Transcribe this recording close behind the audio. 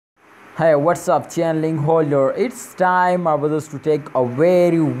Hey, what's up, Chainlink holder? It's time, my brothers, to take a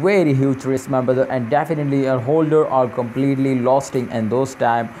very huge risk, my brother, and definitely a holder are completely lost in those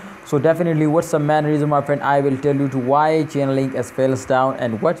time. So definitely, what's the main reason, my friend? I will tell you to why Chainlink has falls down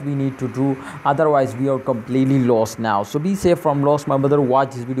and what we need to do. Otherwise, we are completely lost now. So be safe from loss, my brother.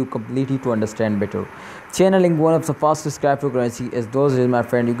 Watch this video completely to understand better. Channeling one of the fastest cryptocurrency is those days, my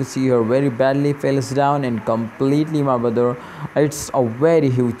friend. You can see here very badly falls down and completely, my brother. It's a very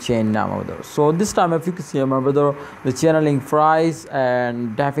huge chain now, my brother. So this time, if you can see here, my brother, the channeling price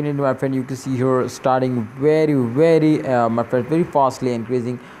and definitely, my friend, you can see here starting very my friend, very fastly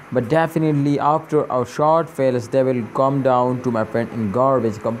increasing. But definitely after a short fails, they will come down to, my friend, in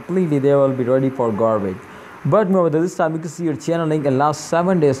garbage completely. They will be ready for garbage. But moreover, this time you can see your channeling in last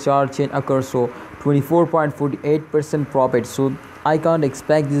 7 days chart change occurs, so 24.48% profit. So I can't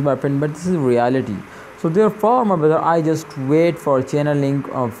expect this, my friend, but this is reality. So therefore, my brother, I just wait for channeling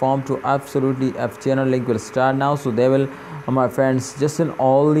form to absolutely if channeling will start now. So they will, my friends, just and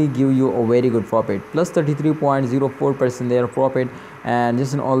only give you a very good profit plus 33.04% their profit, and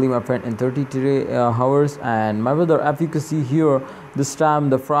just and only, my friend, in 33 hours. And my brother, if you can see here, this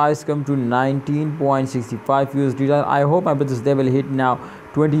time the price come to 19.65 USD dollar. I hope, my brothers, they will hit now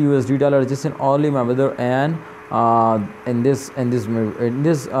 20 USD dollar just and only, my brother, and in this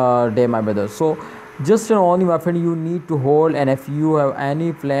day, my brother. So just and only, my friend, you need to hold, and if you have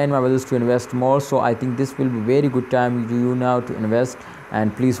any plan, my brothers, to invest more, so I think this will be very good time to you now to invest,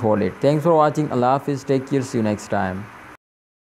 and please hold it. Thanks for watching. Allah Hafiz, take care, see you next time.